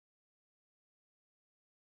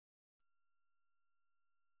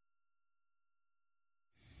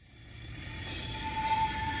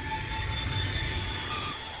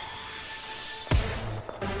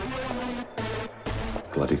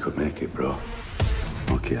Anybody could make it, bro.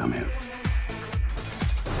 Okay, I'm here.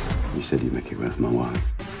 You said you'd make it worth my while.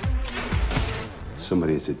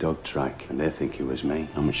 Somebody hits a dog track and they think it was me.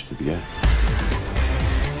 How much did they get?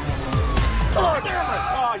 Oh, damn it!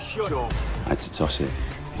 Oh, shut up. I had to toss it.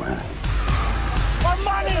 Where? My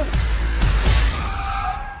money!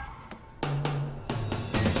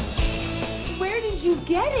 Where did you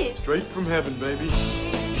get it? Straight from heaven, baby.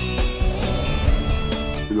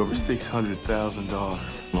 We over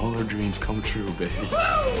 $600,000. All our dreams come true, baby.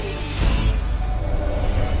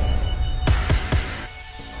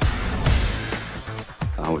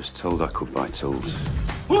 I was told I could buy tools.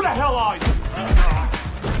 Who the hell are you?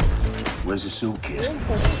 Where's the suitcase?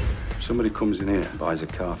 Somebody comes in here and buys a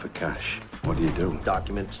car for cash. What do?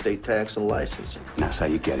 Document state tax and licensing. And that's how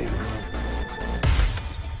you get in.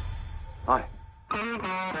 Hi.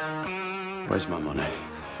 Where's my money?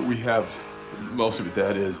 We have most of it,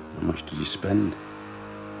 that is. How much did you spend?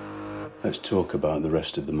 Let's talk about the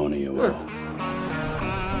rest of the money you owe.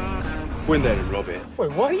 Win that and rub it.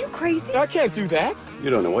 Wait, what? Are you crazy? I can't do that. You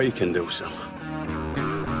don't know what you can do, son.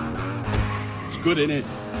 It's good, ain't it?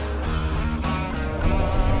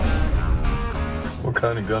 What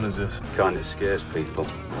kind of gun is this? Kind of scares people.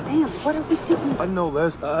 Sam, what are we doing? I know,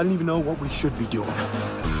 Les. I don't even know what we should be doing.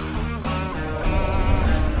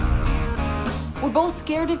 We're both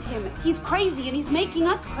scared of him. He's crazy and he's making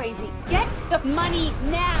us crazy. Get the money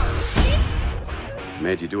now.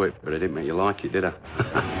 Made you do it, but I didn't make you like it, did I?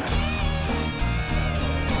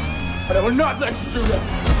 I will not let you do that.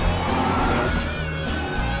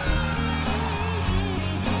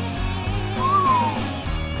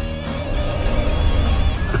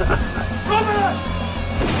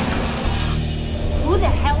 Who the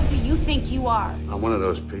hell do you think you are? I'm one of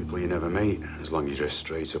those people you never meet, as long as you're a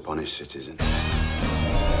straight-up honest citizen.